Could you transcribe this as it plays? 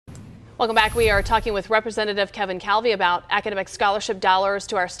Welcome back. We are talking with Representative Kevin Calvey about academic scholarship dollars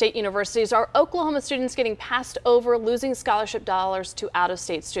to our state universities. Are Oklahoma students getting passed over, losing scholarship dollars to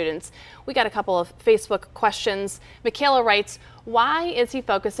out-of-state students? We got a couple of Facebook questions. Michaela writes, why is he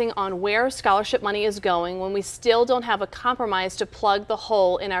focusing on where scholarship money is going when we still don't have a compromise to plug the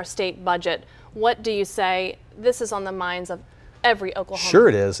hole in our state budget? What do you say? This is on the minds of every Oklahoman. Sure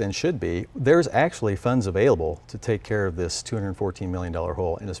it is, and should be. There's actually funds available to take care of this $214 million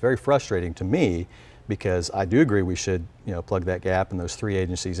hole, and it's very frustrating to me because I do agree we should, plug that gap, and those three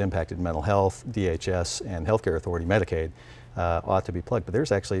agencies impacted mental health, DHS, and Healthcare Authority, Medicaid, ought to be plugged. But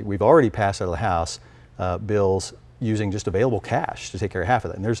there's actually, we've already passed out of the House bills using just available cash to take care of half of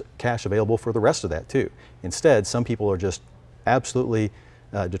that, and there's cash available for the rest of that too. Instead, some people are just absolutely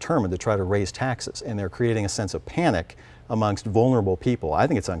determined to try to raise taxes, and they're creating a sense of panic amongst vulnerable people. I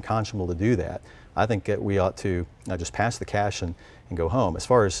think it's unconscionable to do that. I think that we ought to just pass the cash and go home. As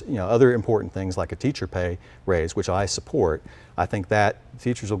far as other important things like a teacher pay raise, which I support, I think that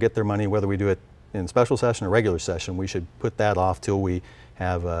teachers will get their money whether we do it in special session or regular session. We should put that off till we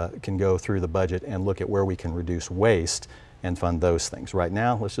have can go through the budget and look at where we can reduce waste and fund those things. Right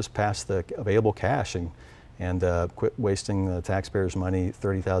now, let's just pass the available cash and quit wasting the taxpayers' money,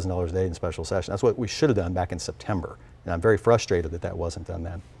 $30,000 a day in special session. That's what we should have done back in September. And I'm very frustrated that that wasn't done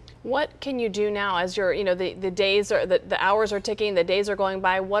then. What can you do now as you're, the days are, the hours are ticking, the days are going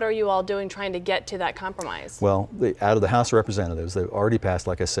by? What are you all doing trying to get to that compromise? Well, out of the House of Representatives, they've already passed,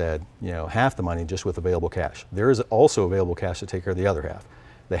 like I said, half the money just with available cash. There is also available cash to take care of the other half.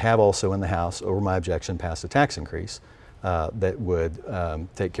 They have also in the House, over my objection, passed a tax increase that would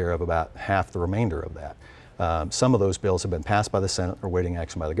take care of about half the remainder of that. Some of those bills have been passed by the Senate, are awaiting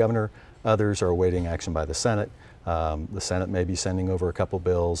action by the governor. Others are awaiting action by the Senate. The Senate may be sending over a couple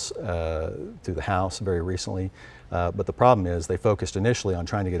bills to the House very recently, but the problem is they focused initially on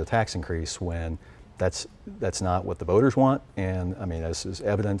trying to get a tax increase when that's not what the voters want. And I mean, this is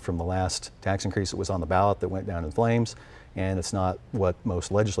evident from the last tax increase that was on the ballot that went down in flames, and it's not what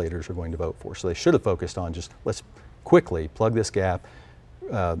most legislators are going to vote for. So they should have focused on just let's quickly plug this gap,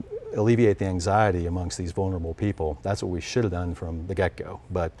 alleviate the anxiety amongst these vulnerable people. That's what we should have done from the get-go,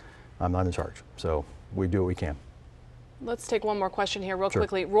 but I'm not in charge, so we do what we can. Let's take one more question here real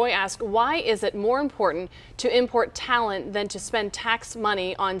quickly. Roy asked, why is it more important to import talent than to spend tax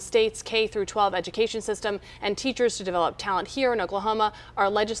money on states' K through 12 education system and teachers to develop talent here in Oklahoma?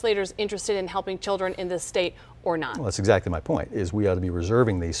 Are legislators interested in helping children in this state or not? Well, that's exactly my point, is we ought to be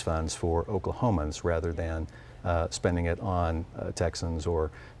reserving these funds for Oklahomans rather than spending it on Texans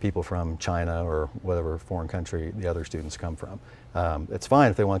or people from China or whatever foreign country the other students come from. It's fine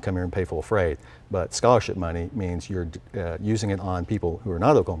if they want to come here and pay full freight, but scholarship money means you're using it on people who are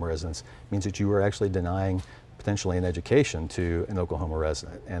not Oklahoma residents, means that you are actually denying potentially an education to an Oklahoma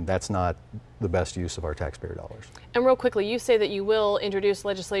resident, and that's not the best use of our taxpayer dollars. And real quickly, you say that you will introduce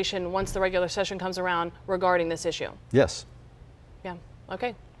legislation once the regular session comes around regarding this issue. Yes. Yeah,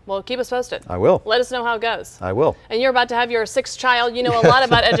 okay. Well, keep us posted. I will. Let us know how it goes. I will. And you're about to have your sixth child. You know a lot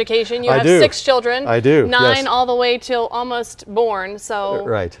about education. You have do. 6 children. I do. 9 yes. all the way till almost born. So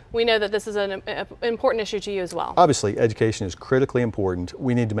right. We know that this is an important issue to you as well. Obviously, education is critically important.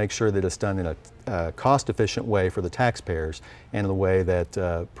 We need to make sure that it's done in a cost-efficient way for the taxpayers and in a way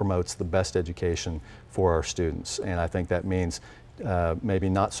that promotes the best education for our students. And I think that means maybe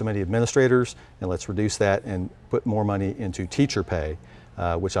not so many administrators, and let's reduce that and put more money into teacher pay.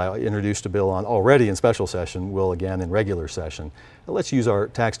 Which I introduced a bill on already in special session, will again in regular session. But let's use our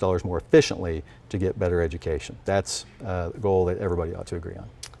tax dollars more efficiently to get better education. That's a goal that everybody ought to agree on.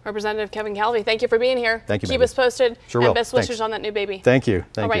 Representative Kevin Calvey, thank you for being here. Thank you, Keep us posted. Sure and will. best wishes on that new baby. Thank you.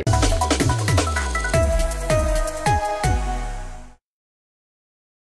 Thank you.